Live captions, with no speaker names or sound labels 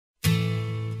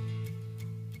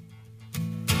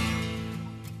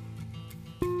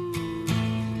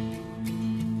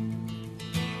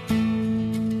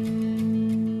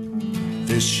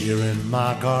This year in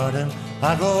my garden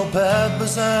I grow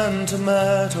peppers and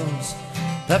tomatoes.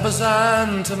 Peppers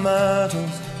and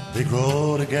tomatoes, they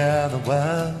grow together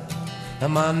well.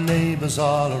 And my neighbors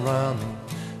all around me,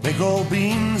 they grow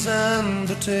beans and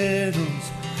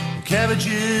potatoes,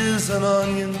 cabbages and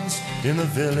onions in the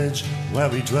village where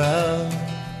we dwell.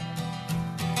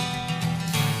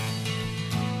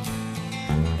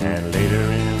 And later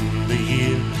in the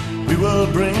year we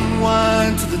will bring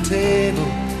wine to the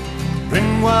table,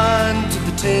 bring wine to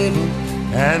the table,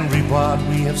 and reap what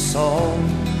we have sown,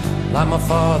 like my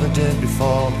father did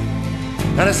before me,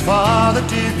 and his father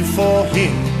did before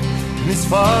him, and his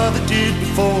father did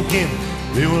before him.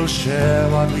 We will share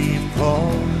what we've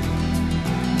grown.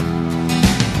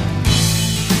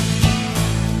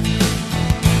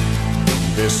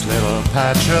 This little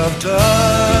patch of dirt,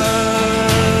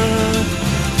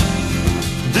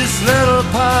 this little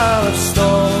pile of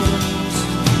stones,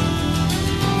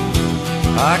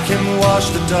 I can wash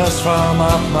the dust from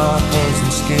off my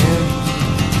frozen skin,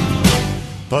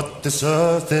 but this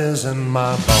earth is in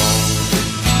my bones.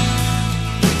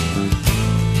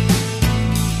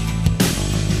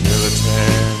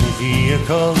 Military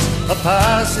vehicles are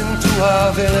passing through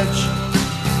our village,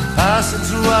 passing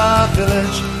through our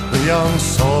village, with young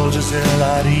soldiers ill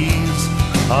at ease,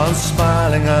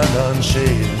 unsmiling and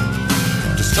unshaven,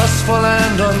 distrustful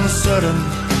and uncertain,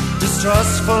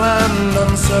 distrustful and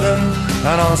uncertain,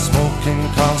 and all smoking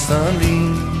constantly.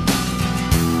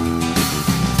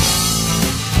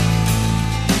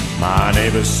 My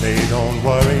neighbors say don't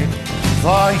worry,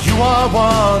 for you are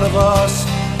one of us,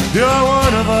 you're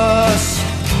one of us,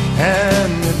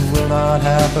 and it will not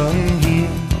happen here.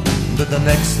 But the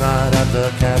next night at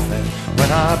the cafe,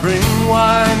 when I bring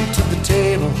wine to the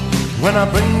table, when I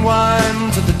bring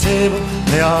wine to the table,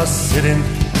 they are sitting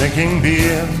drinking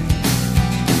beer.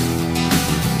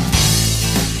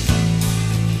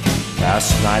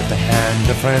 Last night the hand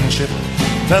of friendship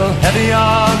fell heavy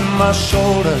on my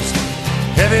shoulders,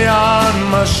 heavy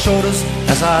on my shoulders,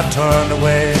 as I turned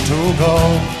away to go.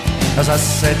 As I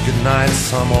said goodnight,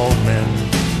 some old men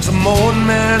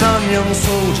and young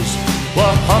soldiers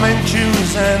were humming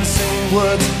tunes and singing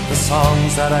words, the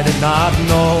songs that I did not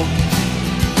know.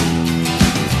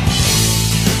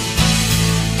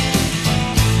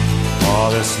 Oh,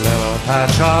 this little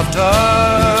patch of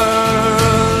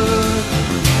dirt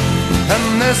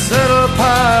and this little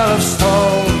pile of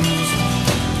stones,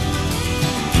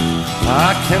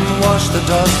 I can wash the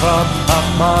dust from off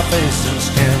my face and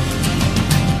skin,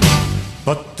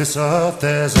 but this earth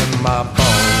is in my bones.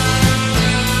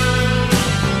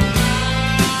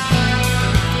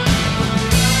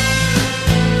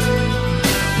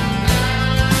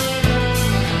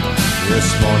 This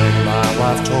morning my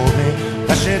wife told me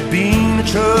that she'd been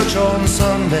to church on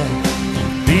Sunday,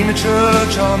 been to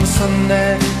church on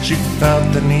Sunday. She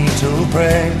felt the need to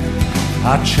pray.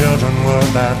 Our children were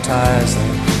baptized,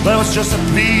 but it was just to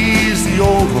please the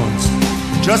old ones,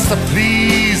 just to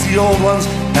please the old ones,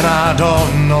 and I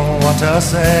don't know what to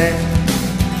say.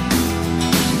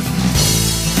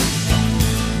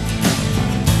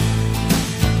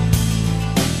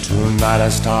 Tonight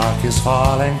as dark is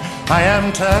falling, I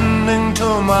am tending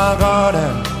to my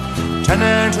garden,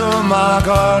 tending to my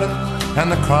garden,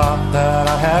 and the crop that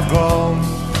I have grown.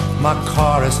 My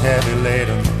car is heavy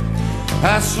laden,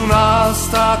 and soon I'll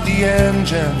start the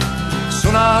engine,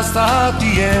 soon I'll start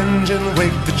the engine,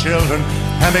 wake the children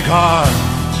and be gone.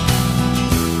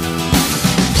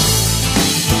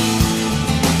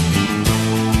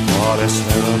 Oh, this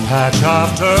little patch of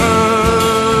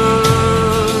dirt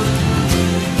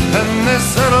and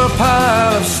this little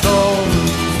pile of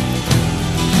stones,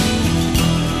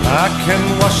 I can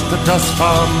wash the dust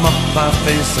from off my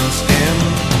face and skin,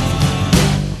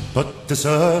 but this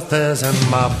earth is in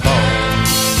my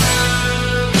bones.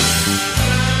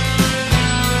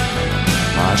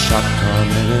 My shotgun,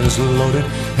 it is loaded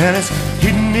and it's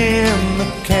hidden in the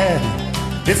cabin,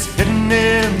 it's hidden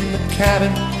in the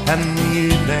cabin, and the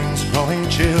evening's growing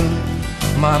chill.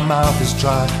 My mouth is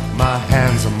dry, my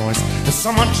hands are moist. If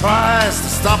someone tries to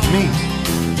stop me,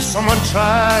 if someone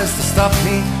tries to stop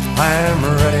me, I am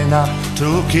ready now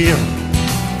to kill.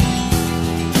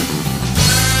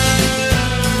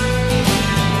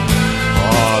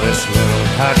 Oh, this little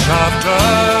patch of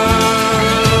dirt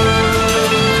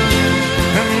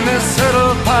and this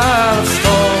little pile of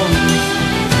stones,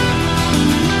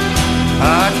 I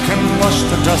can wash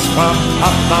the dust from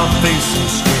off my face and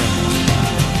skin,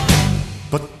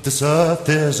 but this earth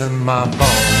is in my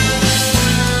bones.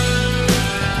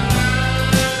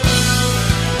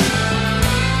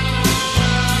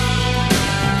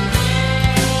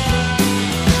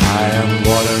 I am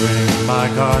watering my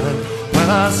garden when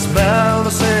I smell the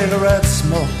cigarette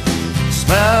smoke,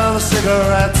 smell the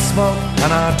cigarette smoke,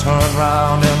 and I turn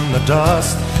round in the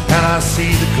dust, and I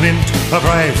see the glint of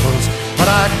rifles, but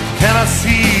I cannot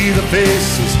see the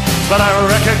faces, but I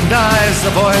recognize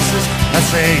the voices that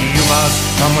say, you must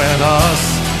come with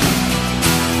us.